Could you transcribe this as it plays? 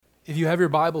If you have your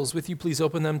Bibles with you, please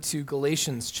open them to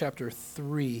Galatians chapter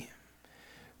 3.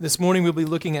 This morning we'll be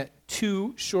looking at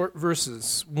two short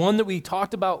verses, one that we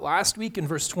talked about last week in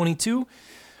verse 22,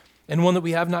 and one that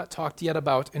we have not talked yet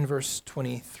about in verse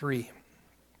 23.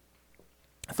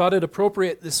 I thought it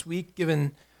appropriate this week,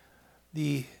 given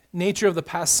the nature of the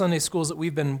past Sunday schools that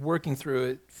we've been working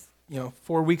through.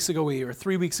 3 weeks ago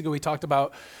we talked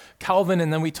about Calvin,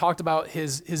 and then we talked about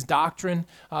his doctrine,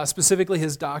 specifically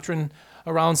his doctrine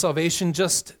around salvation.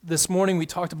 Just this morning we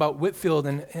talked about Whitefield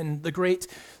and the great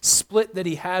split that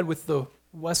he had with the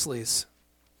Wesleys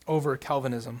over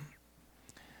Calvinism.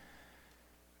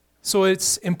 So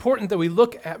it's important that we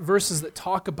look at verses that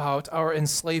talk about our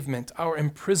enslavement, our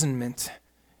imprisonment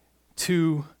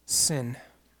to sin.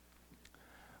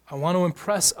 I want to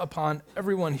impress upon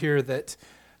everyone here that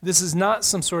this is not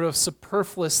some sort of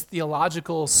superfluous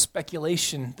theological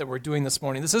speculation that we're doing this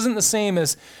morning. This isn't the same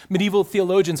as medieval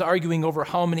theologians arguing over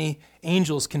how many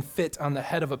angels can fit on the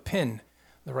head of a pin.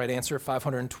 The right answer,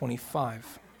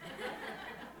 525.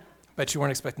 Bet you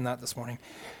weren't expecting that this morning.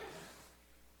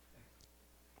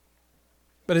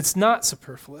 But it's not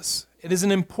superfluous. It is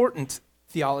an important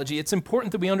theology. It's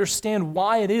important that we understand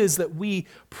why it is that we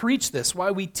preach this, why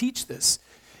we teach this.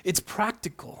 It's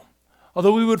practical.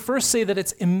 Although we would first say that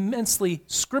it's immensely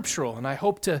scriptural, and I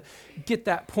hope to get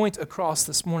that point across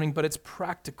this morning, but it's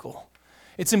practical.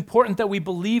 It's important that we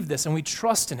believe this and we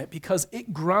trust in it because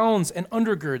it grounds and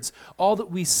undergirds all that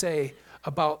we say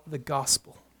about the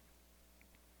gospel.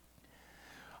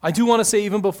 I do want to say,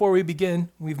 even before we begin,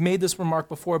 we've made this remark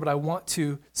before, but I want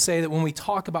to say that when we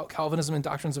talk about Calvinism and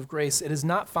doctrines of grace, it is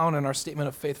not found in our statement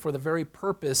of faith for the very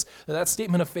purpose that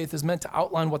statement of faith is meant to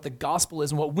outline what the gospel is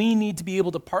and what we need to be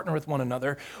able to partner with one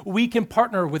another. We can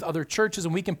partner with other churches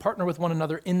and we can partner with one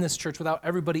another in this church without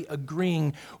everybody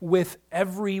agreeing with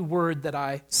every word that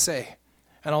I say.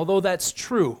 And although that's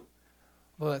true,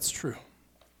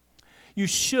 you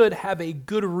should have a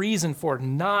good reason for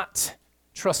not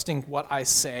trusting what I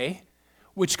say,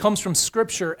 which comes from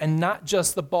Scripture and not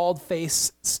just the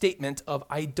bald-faced statement of,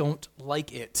 I don't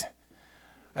like it.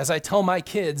 As I tell my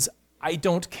kids, I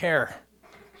don't care.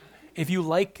 If you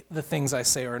like the things I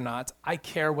say or not, I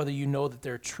care whether you know that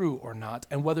they're true or not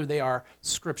and whether they are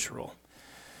scriptural.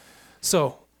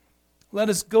 So, let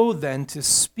us go then to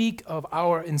speak of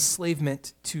our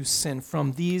enslavement to sin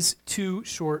from these two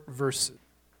short verses.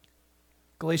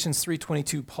 Galatians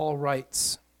 3:22, Paul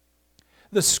writes,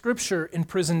 "The Scripture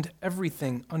imprisoned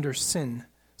everything under sin,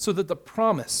 so that the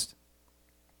promise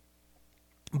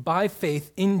by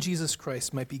faith in Jesus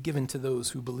Christ might be given to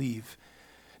those who believe.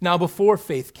 Now before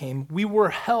faith came, we were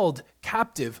held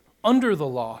captive under the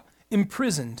law,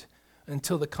 imprisoned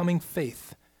until the coming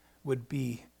faith would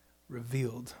be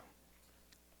revealed."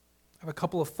 I have a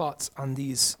couple of thoughts on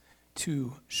these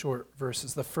two short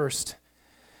verses. The first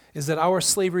is that our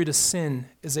slavery to sin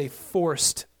is a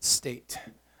forced state.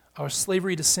 Our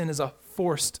slavery to sin is a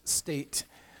forced state.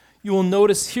 You will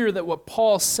notice here that what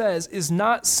Paul says is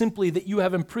not simply that you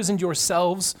have imprisoned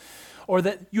yourselves or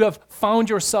that you have found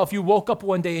yourself, you woke up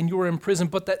one day and you were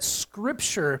imprisoned, but that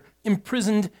Scripture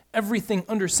imprisoned everything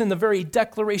under sin. The very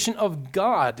declaration of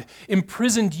God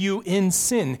imprisoned you in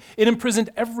sin. It imprisoned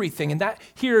everything, and that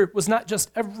here was not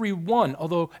just everyone,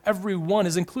 although everyone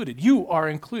is included. You are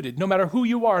included, no matter who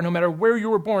you are, no matter where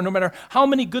you were born, no matter how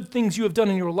many good things you have done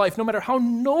in your life, no matter how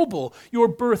noble your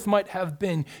birth might have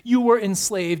been, you were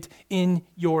enslaved in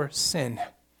your sin.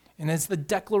 And it's the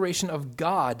declaration of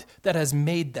God that has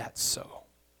made that so.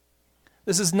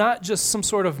 This is not just some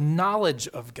sort of knowledge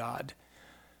of God.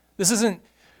 This isn't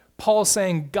Paul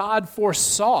saying God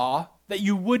foresaw that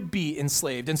you would be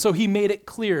enslaved, and so he made it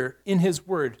clear in his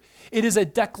word. It is a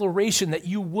declaration that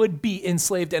you would be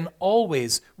enslaved and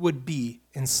always would be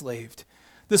enslaved.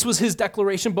 This was his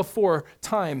declaration before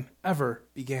time ever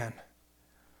began.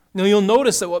 Now you'll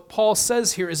notice that what Paul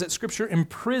says here is that Scripture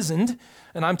imprisoned,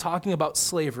 and I'm talking about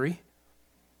slavery.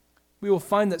 We will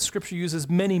find that Scripture uses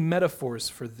many metaphors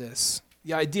for this.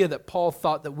 The idea that Paul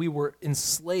thought that we were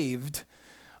enslaved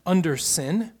under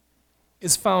sin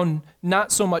is found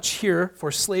not so much here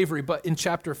for slavery, but in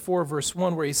chapter 4, verse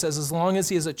 1, where he says, as long as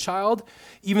he is a child,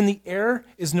 even the heir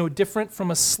is no different from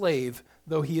a slave,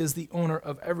 though he is the owner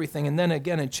of everything. And then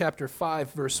again in chapter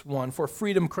 5, verse 1, for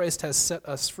freedom Christ has set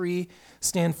us free.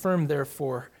 Stand firm,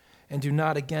 therefore, and do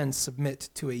not again submit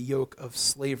to a yoke of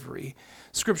slavery.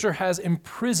 Scripture has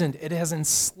imprisoned, it has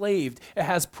enslaved, it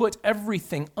has put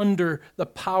everything under the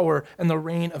power and the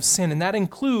reign of sin, and that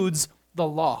includes the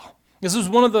law. This is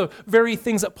one of the very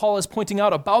things that Paul is pointing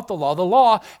out about the law. The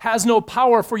law has no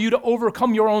power for you to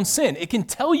overcome your own sin. It can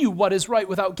tell you what is right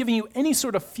without giving you any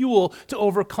sort of fuel to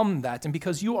overcome that. And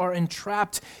because you are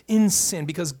entrapped in sin,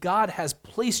 because God has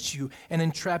placed you and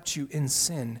entrapped you in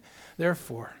sin,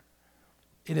 therefore,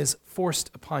 it is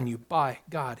forced upon you by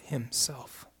God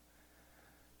himself.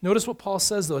 Notice what Paul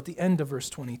says, though, at the end of verse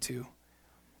 22.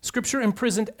 Scripture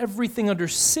imprisoned everything under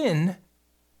sin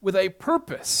with a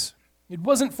purpose. It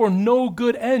wasn't for no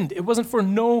good end. It wasn't for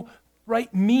no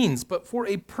right means, but for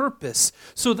a purpose,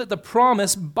 so that the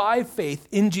promise by faith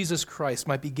in Jesus Christ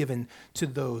might be given to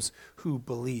those who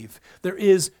believe. There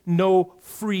is no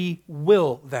free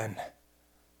will then.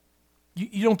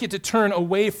 You don't get to turn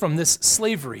away from this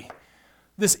slavery.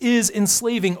 This is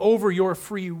enslaving over your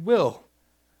free will,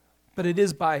 but it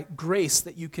is by grace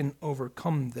that you can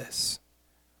overcome this.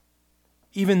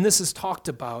 Even this is talked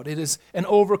about. It is an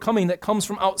overcoming that comes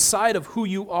from outside of who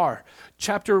you are.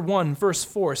 Chapter 1, verse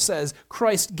 4 says,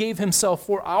 Christ gave himself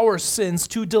for our sins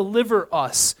to deliver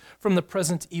us from the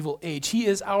present evil age. He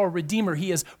is our Redeemer.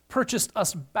 He has purchased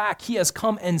us back. He has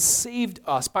come and saved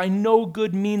us by no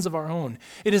good means of our own.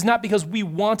 It is not because we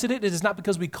wanted it. It is not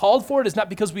because we called for it. It is not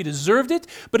because we deserved it,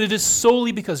 but it is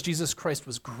solely because Jesus Christ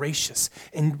was gracious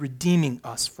in redeeming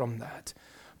us from that.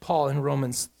 Paul in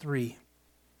Romans 3,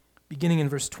 beginning in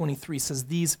verse 23, says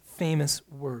these famous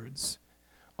words,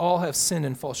 all have sinned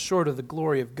and fall short of the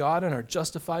glory of God and are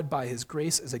justified by his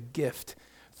grace as a gift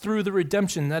through the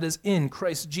redemption that is in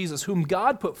Christ Jesus, whom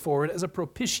God put forward as a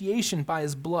propitiation by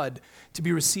his blood to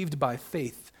be received by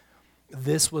faith.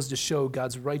 This was to show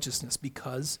God's righteousness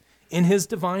because in his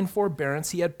divine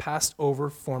forbearance he had passed over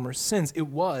former sins. It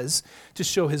was to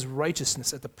show his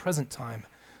righteousness at the present time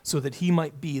so that he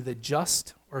might be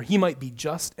just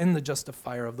and the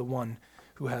justifier of the one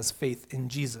who has faith in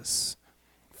Jesus.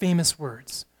 Famous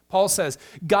words. Paul says,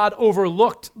 God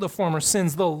overlooked the former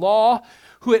sins. The law,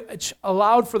 who had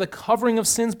allowed for the covering of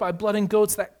sins by blood and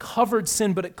goats, that covered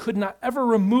sin, but it could not ever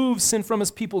remove sin from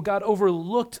his people. God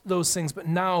overlooked those things, but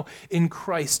now in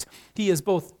Christ, he is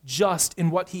both just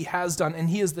in what he has done, and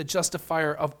he is the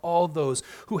justifier of all those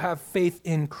who have faith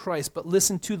in Christ. But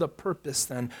listen to the purpose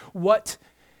then. What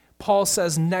Paul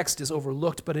says next is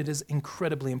overlooked, but it is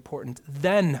incredibly important.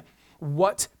 Then,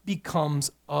 what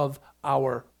becomes of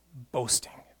our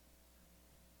boasting?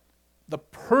 The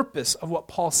purpose of what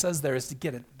Paul says there is to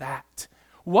get at that.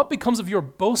 What becomes of your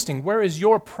boasting? Where is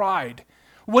your pride?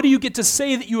 What do you get to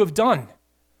say that you have done?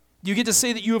 Do you get to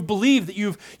say that you have believed, that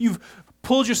you've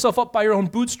pulled yourself up by your own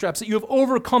bootstraps, that you have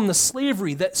overcome the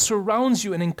slavery that surrounds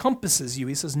you and encompasses you?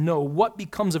 He says, no. What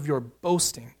becomes of your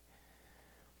boasting?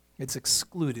 It's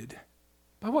excluded.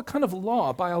 By what kind of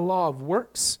law? By a law of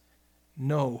works?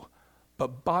 No,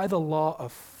 but by the law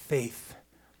of faith.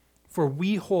 For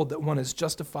we hold that one is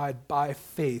justified by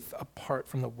faith apart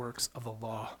from the works of the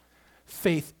law.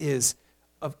 Faith is,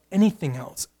 of anything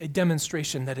else, a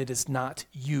demonstration that it is not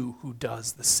you who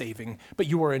does the saving, but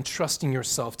you are entrusting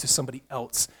yourself to somebody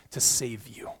else to save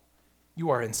you. You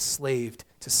are enslaved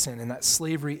to sin, and that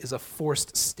slavery is a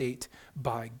forced state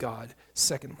by God.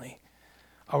 Secondly,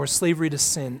 our slavery to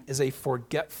sin is a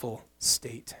forgetful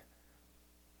state.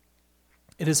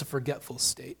 It is a forgetful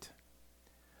state.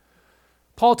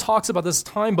 Paul talks about this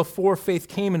time before faith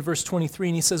came in verse 23,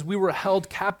 and he says, we were held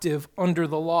captive under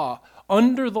the law.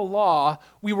 Under the law,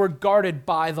 we were guarded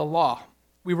by the law.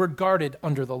 We were guarded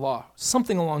under the law.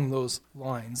 Something along those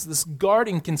lines. This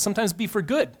guarding can sometimes be for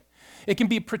good. It can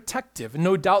be protective. And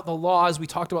no doubt the law, as we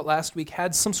talked about last week,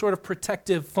 had some sort of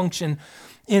protective function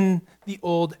in the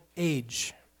old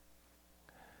age.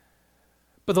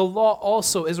 But the law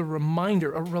also is a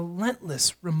reminder, a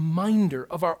relentless reminder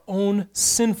of our own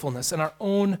sinfulness and our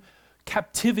own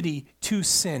captivity to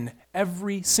sin.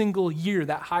 Every single year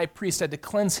that high priest had to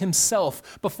cleanse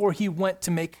himself before he went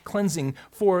to make cleansing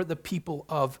for the people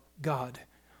of God.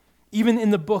 Even in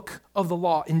the book of the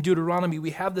law, in Deuteronomy,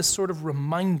 we have this sort of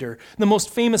reminder, the most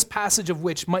famous passage of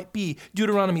which might be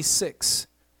Deuteronomy 6,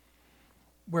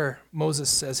 where Moses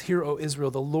says, "Hear, O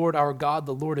Israel, the Lord our God,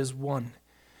 the Lord is one.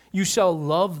 You shall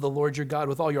love the Lord your God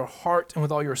with all your heart and with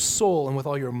all your soul and with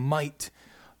all your might.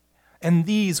 And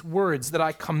these words that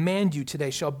I command you today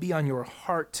shall be on your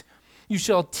heart. You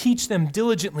shall teach them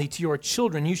diligently to your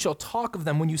children. You shall talk of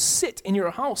them when you sit in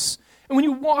your house, and when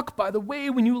you walk by the way,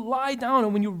 when you lie down,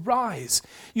 and when you rise.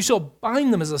 You shall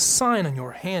bind them as a sign on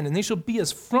your hand, and they shall be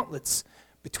as frontlets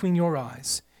between your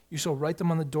eyes. You shall write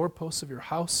them on the doorposts of your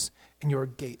house and your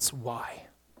gates." Why?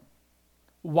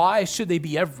 Why should they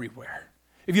be everywhere?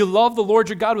 If you love the Lord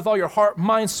your God with all your heart,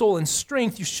 mind, soul, and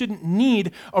strength, you shouldn't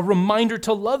need a reminder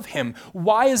to love him.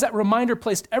 Why is that reminder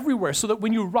placed everywhere? So that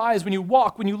when you rise, when you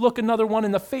walk, when you look another one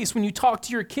in the face, when you talk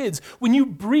to your kids, when you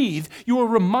breathe, you are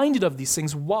reminded of these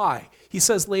things. Why? He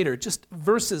says later, just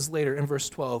verses later in verse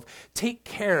 12, take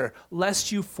care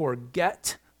lest you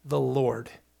forget the Lord,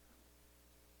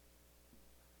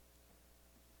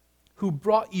 who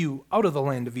brought you out of the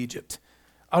land of Egypt,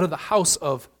 out of the house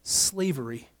of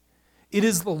slavery. It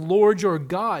is the Lord your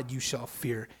God you shall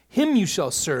fear. Him you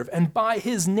shall serve, and by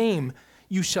his name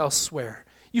you shall swear.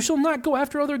 You shall not go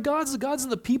after other gods, the gods of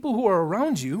the people who are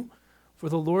around you, for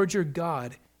the Lord your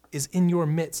God is in your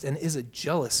midst and is a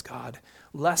jealous God,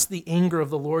 lest the anger of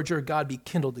the Lord your God be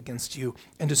kindled against you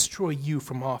and destroy you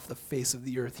from off the face of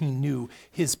the earth. He knew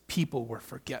his people were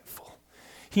forgetful.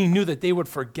 He knew that they would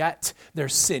forget their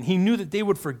sin. He knew that they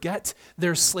would forget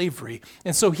their slavery.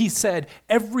 And so he said,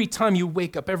 every time you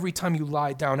wake up, every time you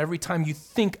lie down, every time you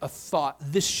think a thought,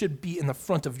 this should be in the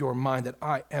front of your mind that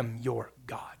I am your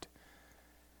God.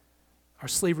 Our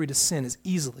slavery to sin is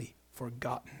easily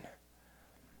forgotten.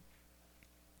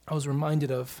 I was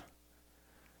reminded of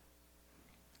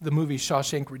the movie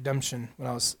Shawshank Redemption when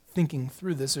I was thinking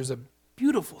through this. There's a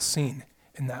beautiful scene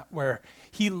in that where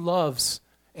he loves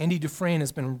Andy Dufresne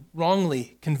has been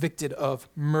wrongly convicted of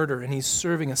murder, and he's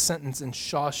serving a sentence in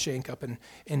Shawshank up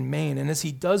in Maine. And as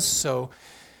he does so,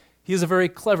 he is a very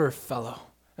clever fellow.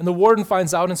 And the warden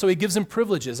finds out, and so he gives him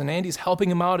privileges, and Andy's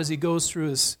helping him out as he goes through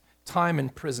his time in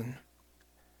prison.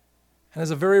 And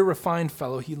as a very refined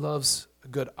fellow, he loves a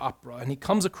good opera, and he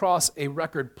comes across a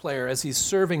record player as he's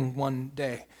serving one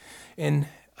day in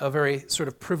a very sort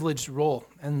of privileged role,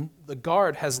 and the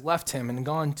guard has left him and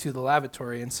gone to the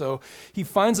lavatory, and so he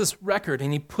finds this record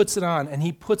and he puts it on and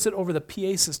he puts it over the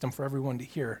PA system for everyone to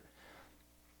hear,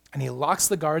 and he locks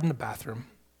the guard in the bathroom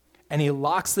and he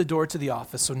locks the door to the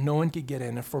office so no one could get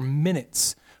in, and for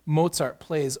minutes Mozart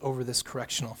plays over this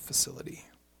correctional facility.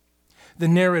 The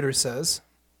narrator says,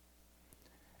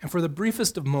 and for the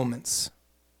briefest of moments,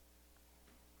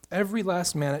 every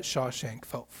last man at Shawshank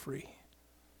felt free.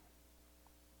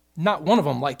 Not one of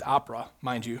them liked opera,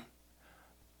 mind you,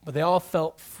 but they all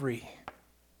felt free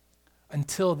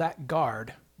until that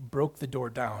guard broke the door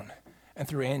down and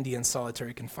threw Andy in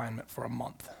solitary confinement for a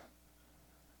month.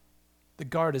 The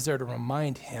guard is there to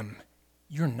remind him,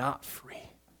 you're not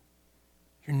free.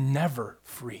 You're never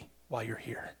free while you're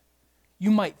here.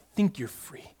 You might think you're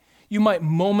free. You might,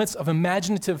 moments of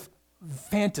imaginative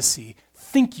fantasy,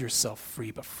 think yourself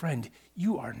free, but friend,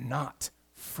 you are not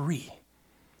free.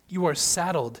 You are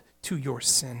saddled to your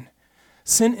sin.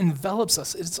 Sin envelops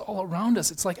us. It's all around us.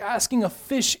 It's like asking a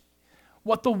fish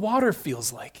what the water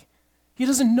feels like. He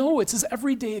doesn't know. It's his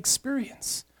everyday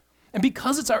experience. And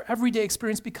because it's our everyday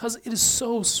experience, because it is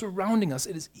so surrounding us,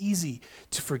 it is easy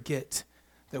to forget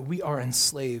that we are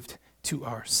enslaved to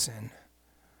our sin.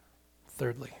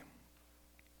 Thirdly,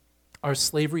 our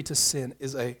slavery to sin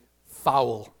is a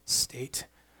foul state.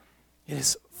 It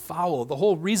is foul. The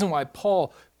whole reason why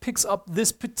Paul picks up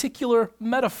this particular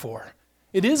metaphor.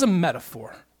 It is a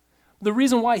metaphor. The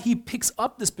reason why he picks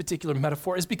up this particular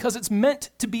metaphor is because it's meant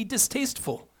to be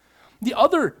distasteful. The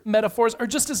other metaphors are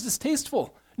just as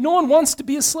distasteful. No one wants to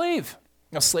be a slave.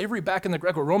 Now, slavery back in the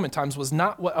Greco-Roman times was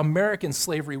not what American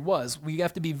slavery was. We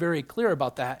have to be very clear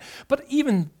about that. But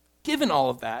even given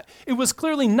all of that, it was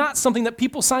clearly not something that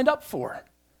people signed up for.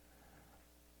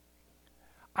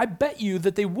 I bet you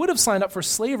that they would have signed up for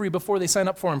slavery before they signed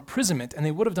up for imprisonment, and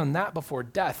they would have done that before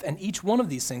death. And each one of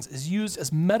these things is used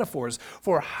as metaphors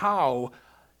for how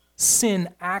sin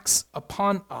acts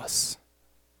upon us.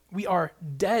 We are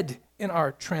dead in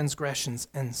our transgressions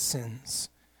and sins.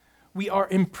 We are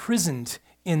imprisoned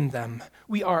in them.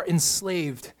 We are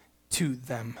enslaved to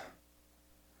them.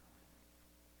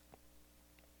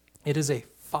 It is a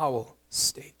foul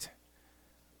state.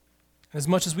 As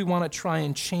much as we want to try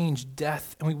and change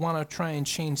death and we want to try and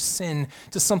change sin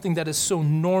to something that is so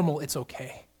normal, it's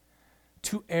okay.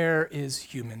 To err is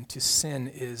human. To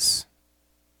sin is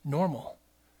normal.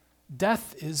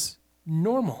 Death is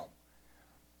normal.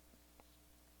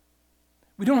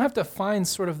 We don't have to find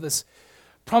sort of this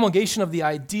promulgation of the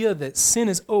idea that sin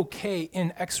is okay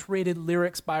in X-rated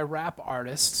lyrics by rap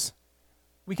artists.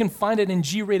 We can find it in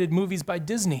G-rated movies by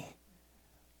Disney.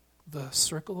 The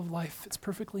circle of life, it's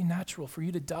perfectly natural for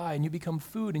you to die and you become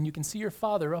food and you can see your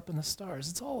Father up in the stars.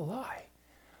 It's all a lie.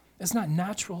 It's not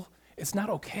natural, it's not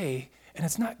okay, and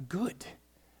it's not good.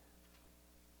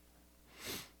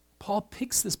 Paul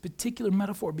picks this particular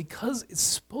metaphor because it's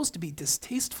supposed to be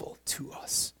distasteful to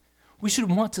us. We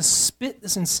should want to spit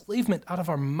this enslavement out of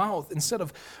our mouth instead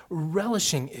of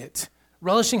relishing it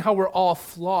relishing how we're all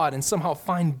flawed and somehow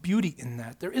find beauty in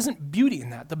that. There isn't beauty in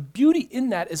that. The beauty in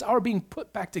that is our being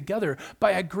put back together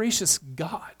by a gracious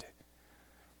God.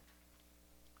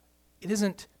 It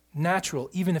isn't natural,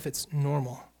 even if it's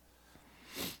normal.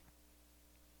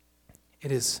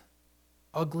 It is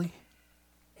ugly.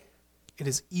 It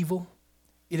is evil.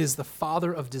 It is the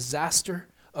father of disaster,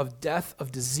 of death,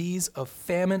 of disease, of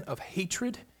famine, of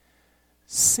hatred.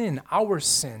 Sin, our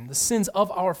sin, the sins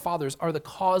of our fathers are the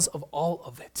cause of all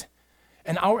of it.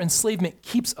 And our enslavement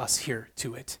keeps us here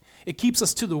to it. It keeps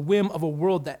us to the whim of a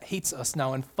world that hates us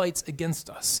now and fights against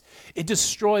us. It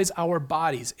destroys our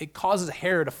bodies. It causes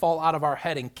hair to fall out of our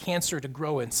head and cancer to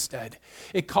grow instead.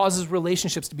 It causes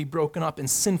relationships to be broken up in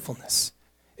sinfulness.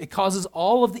 It causes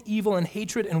all of the evil and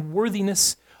hatred and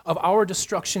worthiness of our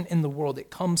destruction in the world. It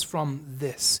comes from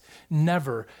this.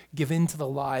 Never give in to the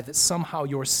lie that somehow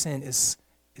your sin is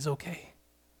okay.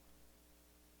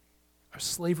 Our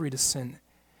slavery to sin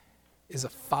is a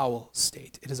foul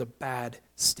state. It is a bad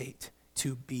state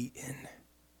to be in.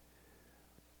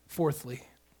 Fourthly,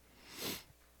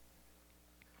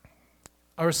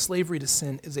 our slavery to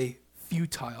sin is a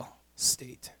futile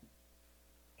state.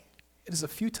 It is a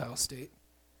futile state.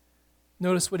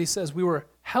 Notice what he says. We were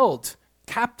held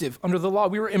captive under the law.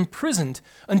 We were imprisoned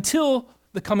until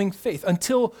the coming faith,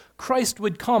 until Christ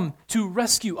would come to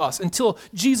rescue us, until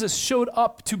Jesus showed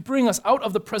up to bring us out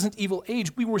of the present evil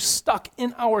age. We were stuck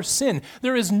in our sin.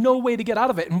 There is no way to get out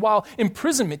of it. And while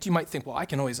imprisonment, you might think, well, I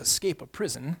can always escape a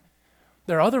prison.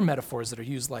 There are other metaphors that are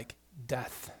used like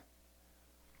death.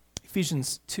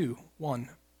 Ephesians 2, 1,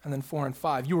 and then 4 and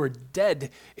 5. You were dead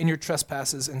in your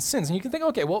trespasses and sins. And you can think,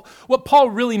 okay, well, what Paul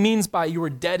really means by you were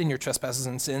dead in your trespasses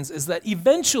and sins is that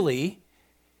eventually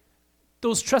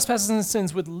those trespasses and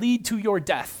sins would lead to your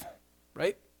death,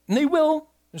 right? And they will.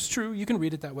 It's true. You can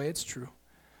read it that way. It's true.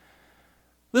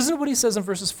 Listen to what he says in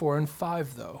verses 4 and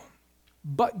 5, though.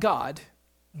 But God,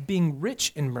 being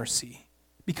rich in mercy,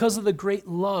 because of the great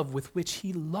love with which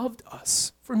he loved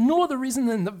us, for no other reason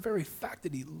than the very fact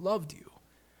that he loved you,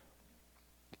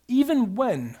 even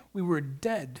when we were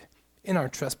dead in our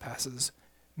trespasses,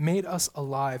 made us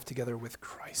alive together with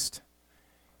Christ.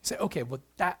 You say, okay, well,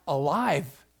 that alive,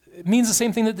 it means the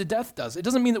same thing that the death does. It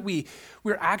doesn't mean that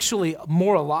we're actually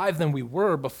more alive than we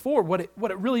were before. What it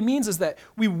really means is that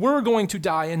we were going to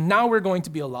die and now we're going to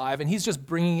be alive, and he's just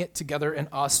bringing it together in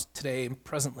us today and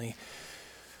presently.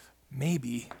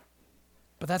 Maybe,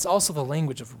 but that's also the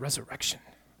language of resurrection.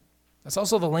 That's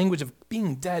also the language of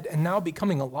being dead and now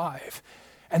becoming alive.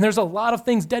 And there's a lot of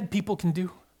things dead people can do.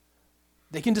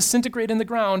 They can disintegrate in the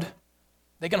ground.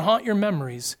 They can haunt your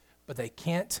memories, but they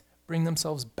can't bring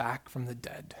themselves back from the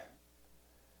dead.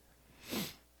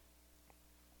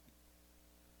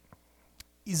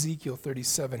 Ezekiel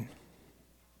 37.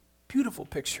 Beautiful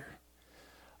picture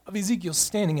of Ezekiel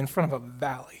standing in front of a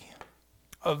valley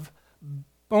of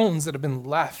bones that have been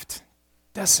left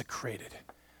desecrated,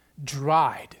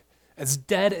 dried, as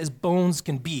dead as bones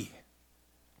can be.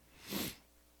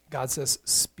 God says,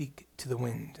 speak to the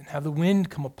wind and have the wind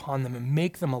come upon them and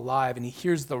make them alive. And he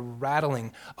hears the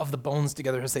rattling of the bones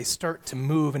together as they start to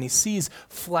move. And he sees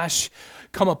flesh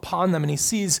come upon them. And he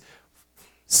sees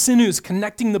sinews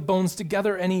connecting the bones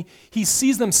together. And he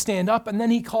sees them stand up. And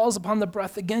then he calls upon the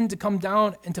breath again to come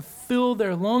down and to fill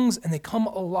their lungs. And they come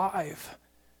alive.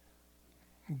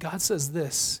 And God says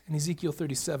this in Ezekiel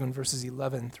 37, verses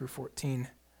 11 through 14.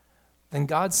 Then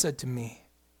God said to me,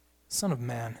 Son of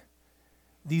man,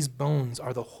 these bones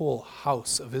are the whole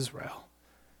house of Israel.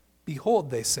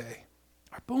 Behold, they say,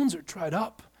 our bones are dried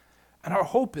up, and our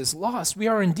hope is lost. We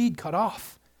are indeed cut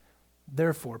off.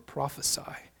 Therefore prophesy,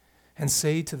 and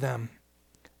say to them,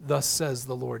 Thus says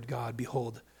the Lord God,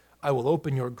 Behold, I will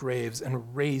open your graves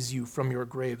and raise you from your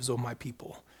graves, O my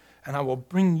people, and I will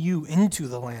bring you into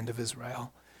the land of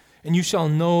Israel. And you shall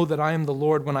know that I am the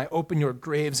Lord when I open your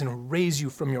graves and raise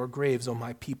you from your graves, O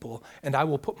my people, and I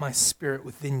will put my spirit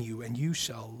within you, and you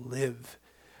shall live.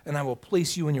 And I will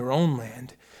place you in your own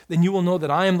land. Then you will know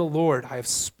that I am the Lord. I have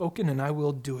spoken, and I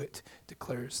will do it,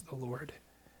 declares the Lord.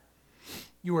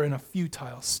 You are in a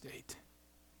futile state.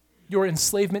 Your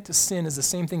enslavement to sin is the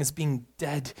same thing as being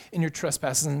dead in your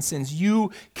trespasses and sins.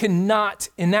 You cannot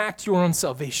enact your own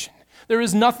salvation. There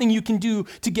is nothing you can do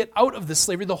to get out of this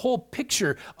slavery. The whole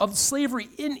picture of slavery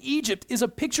in Egypt is a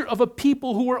picture of a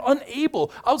people who were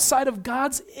unable, outside of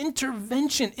God's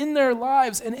intervention in their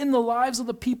lives and in the lives of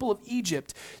the people of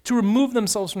Egypt, to remove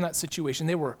themselves from that situation.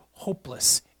 They were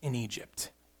hopeless in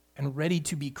Egypt and ready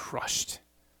to be crushed.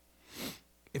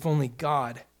 If only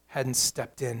God hadn't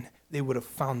stepped in, they would have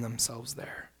found themselves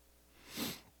there.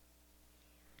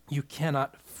 You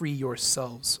cannot free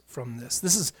yourselves from this.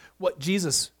 This is what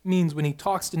Jesus means when he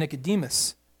talks to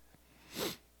Nicodemus.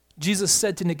 Jesus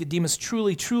said to Nicodemus,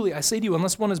 truly, truly, I say to you,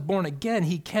 unless one is born again,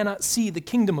 he cannot see the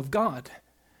kingdom of God.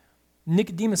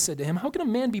 Nicodemus said to him, how can a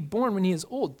man be born when he is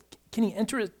old? Can he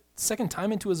enter a second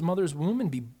time into his mother's womb and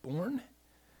be born?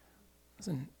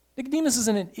 Listen, Nicodemus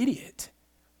isn't an idiot.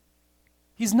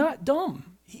 He's not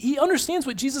dumb. He understands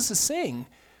what Jesus is saying.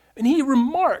 And he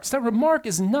remarks. That remark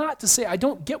is not to say, I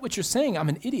don't get what you're saying, I'm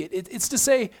an idiot. It's to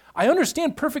say, I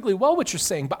understand perfectly well what you're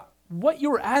saying, but what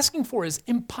you're asking for is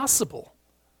impossible.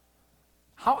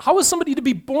 How is somebody to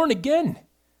be born again?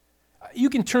 You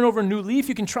can turn over a new leaf,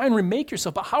 you can try and remake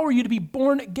yourself, but how are you to be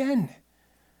born again?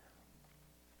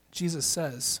 Jesus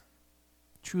says,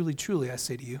 truly, truly, I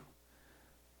say to you,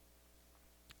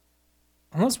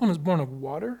 unless one is born of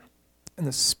water and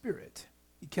the Spirit,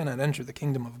 he cannot enter the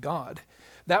kingdom of God.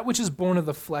 That which is born of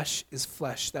the flesh is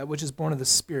flesh. That which is born of the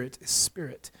Spirit is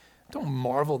spirit. Don't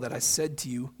marvel that I said to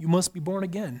you, you must be born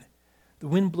again. The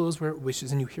wind blows where it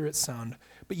wishes, and you hear its sound,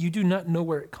 but you do not know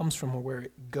where it comes from or where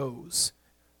it goes.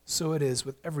 So it is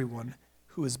with everyone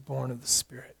who is born of the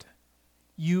Spirit.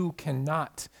 You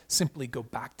cannot simply go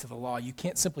back to the law. You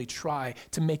can't simply try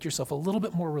to make yourself a little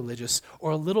bit more religious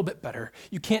or a little bit better.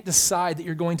 You can't decide that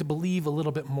you're going to believe a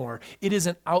little bit more. It is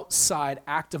an outside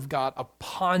act of God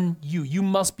upon you. You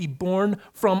must be born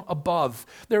from above.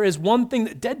 There is one thing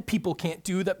that dead people can't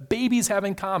do that babies have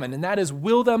in common, and that is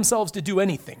will themselves to do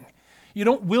anything. You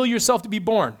don't will yourself to be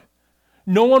born.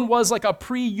 No one was like a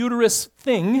pre-uterus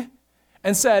thing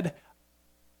and said,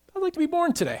 I'd like to be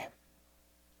born today.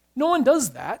 No one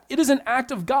does that. It is an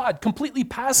act of God, completely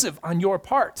passive on your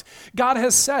part. God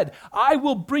has said, I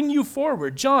will bring you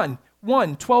forward. John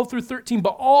 1, 12 through 13,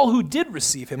 but all who did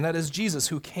receive him, that is Jesus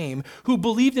who came, who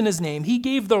believed in his name, he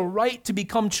gave the right to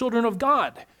become children of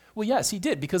God. Well, yes, he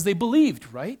did, because they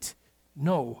believed, right?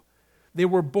 No. They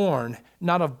were born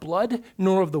not of blood,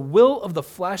 nor of the will of the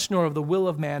flesh, nor of the will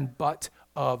of man, but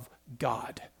of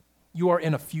God. You are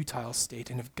in a futile state,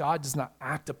 and if God does not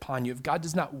act upon you, if God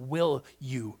does not will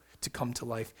you to come to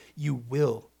life, you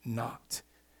will not.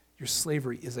 Your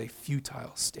slavery is a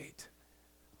futile state.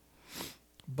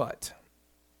 But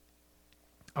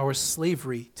our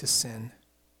slavery to sin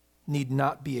need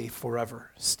not be a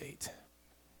forever state.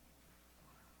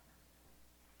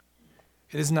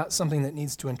 It is not something that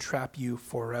needs to entrap you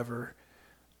forever,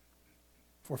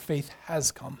 for faith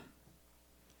has come.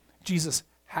 Jesus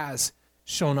has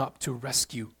shown up to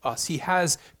rescue us. He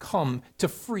has come to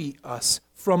free us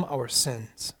from our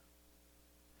sins.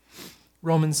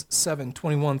 Romans 7,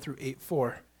 21 through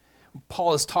 8:4.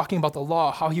 Paul is talking about the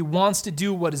law, how he wants to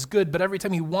do what is good, but every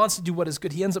time he wants to do what is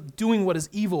good, he ends up doing what is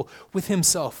evil with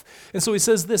himself. And so he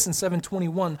says this in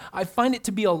 7:21, I find it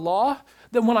to be a law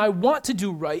that when I want to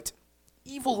do right,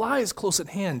 evil lies close at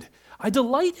hand. I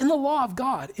delight in the law of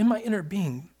God in my inner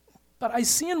being, but I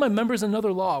see in my members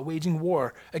another law, waging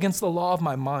war against the law of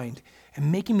my mind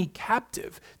and making me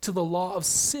captive to the law of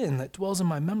sin that dwells in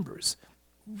my members.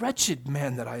 Wretched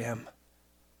man that I am.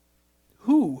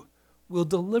 Who will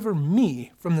deliver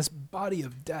me from this body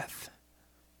of death?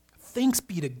 Thanks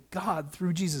be to God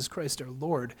through Jesus Christ our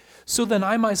Lord. So then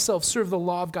I myself serve the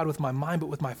law of God with my mind, but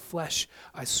with my flesh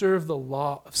I serve the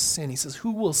law of sin. He says,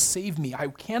 who will save me? I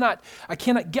cannot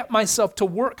get myself to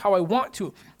work how I want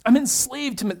to. I'm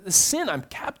enslaved to the sin. I'm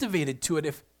captivated to it.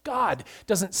 If God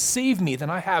doesn't save me, then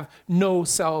I have no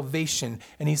salvation.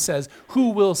 And he says, who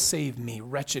will save me,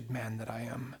 wretched man that I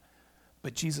am?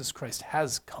 But Jesus Christ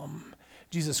has come.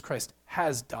 Jesus Christ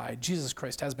has died. Jesus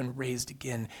Christ has been raised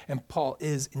again, and Paul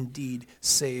is indeed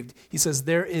saved. He says,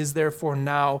 there is therefore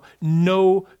now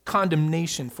no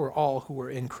condemnation for all who are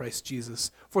in Christ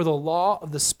Jesus. For the law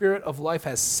of the Spirit of life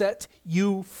has set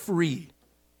you free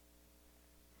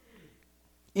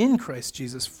in Christ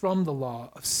Jesus from the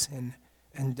law of sin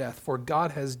and death. For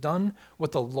God has done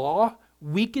what the law,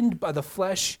 weakened by the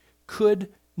flesh, could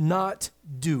not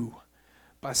do.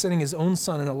 By sending his own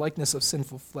Son in the likeness of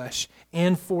sinful flesh,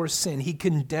 and for sin, he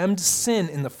condemned sin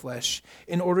in the flesh,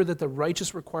 in order that the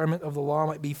righteous requirement of the law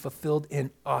might be fulfilled in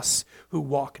us, who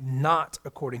walk not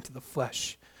according to the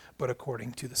flesh, but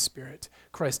according to the Spirit.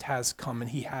 Christ has come, and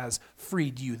he has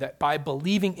freed you, that by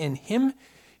believing in him,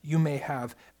 you may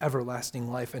have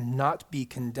everlasting life and not be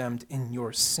condemned in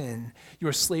your sin.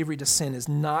 Your slavery to sin is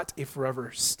not a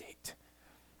forever state.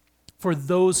 For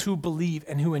those who believe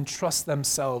and who entrust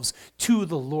themselves to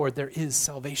the Lord, there is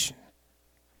salvation.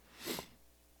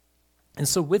 And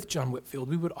so with John Whitfield,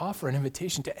 we would offer an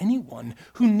invitation to anyone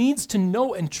who needs to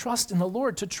know and trust in the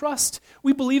Lord to trust.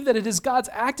 We believe that it is God's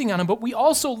acting on him, but we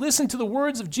also listen to the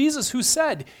words of Jesus who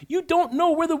said, you don't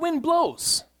know where the wind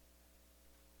blows.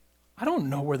 I don't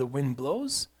know where the wind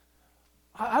blows.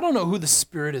 I don't know who the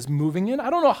Spirit is moving in.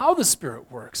 I don't know how the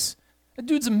Spirit works. That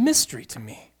dude's a mystery to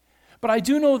me. But I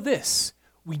do know this.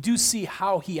 We do see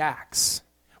how he acts.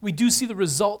 We do see the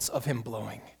results of him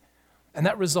blowing. And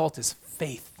that result is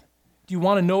faith. Do you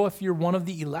want to know if you're one of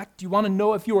the elect? Do you want to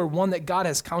know if you are one that God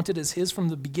has counted as his from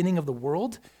the beginning of the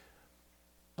world?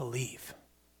 Believe.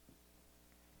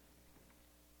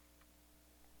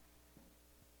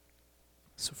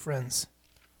 So friends,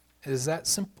 it is that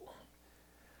simple.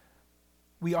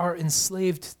 We are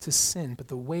enslaved to sin, but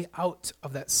the way out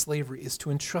of that slavery is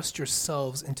to entrust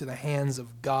yourselves into the hands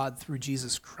of God through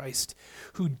Jesus Christ,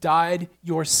 who died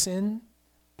your sin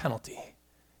penalty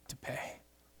to pay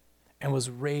and was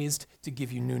raised to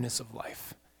give you newness of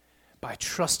life. By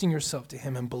trusting yourself to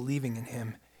him and believing in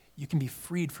him, you can be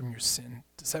freed from your sin.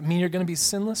 Does that mean you're going to be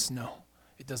sinless? No,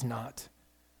 it does not.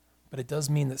 But it does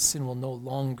mean that sin will no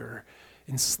longer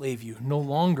enslave you. No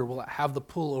longer will it have the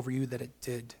pull over you that it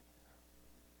did.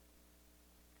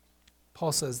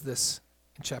 Paul says this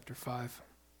in chapter 5,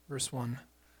 verse 1.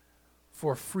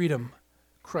 For freedom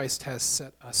Christ has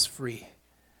set us free.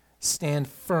 Stand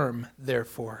firm,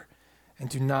 therefore, and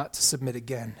do not submit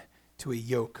again to a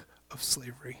yoke of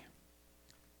slavery.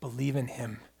 Believe in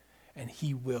him, and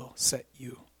he will set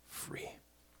you free.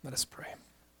 Let us pray.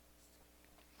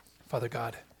 Father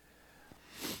God,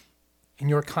 in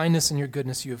your kindness and your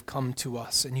goodness, you have come to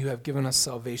us, and you have given us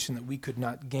salvation that we could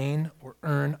not gain or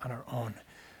earn on our own.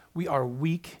 We are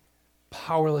weak,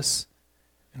 powerless,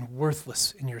 and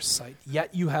worthless in your sight.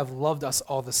 Yet you have loved us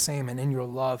all the same, and in your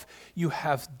love, you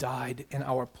have died in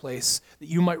our place, that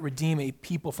you might redeem a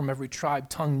people from every tribe,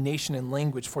 tongue, nation, and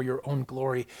language for your own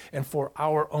glory and for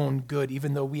our own good,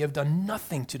 even though we have done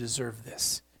nothing to deserve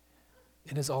this.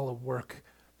 It is all a work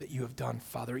that you have done,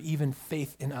 Father. Even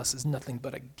faith in us is nothing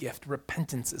but a gift.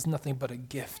 Repentance is nothing but a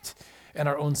gift. In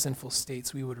our own sinful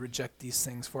states, we would reject these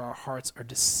things, for our hearts are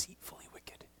deceitfully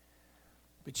wicked.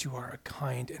 But you are a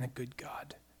kind and a good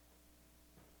God.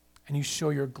 And you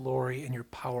show your glory and your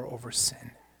power over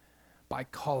sin by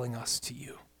calling us to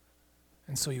you.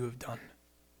 And so you have done.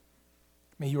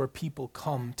 May your people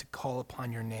come to call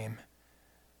upon your name.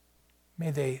 May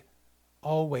they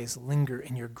always linger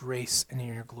in your grace and in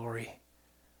your glory,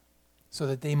 so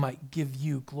that they might give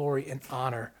you glory and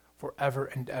honor forever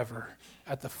and ever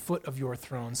at the foot of your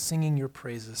throne, singing your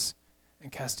praises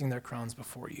and casting their crowns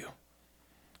before you.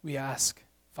 We ask,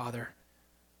 Father,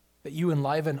 that you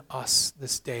enliven us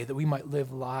this day, that we might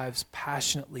live lives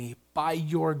passionately by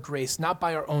your grace, not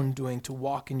by our own doing, to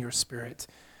walk in your Spirit,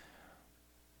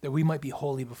 that we might be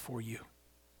holy before you,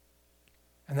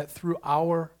 and that through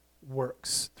our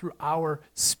works, through our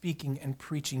speaking and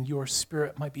preaching, your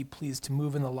Spirit might be pleased to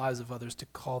move in the lives of others, to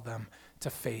call them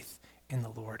to faith in the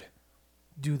Lord.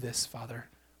 Do this, Father,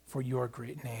 for your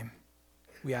great name.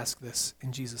 We ask this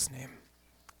in Jesus' name.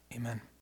 Amen.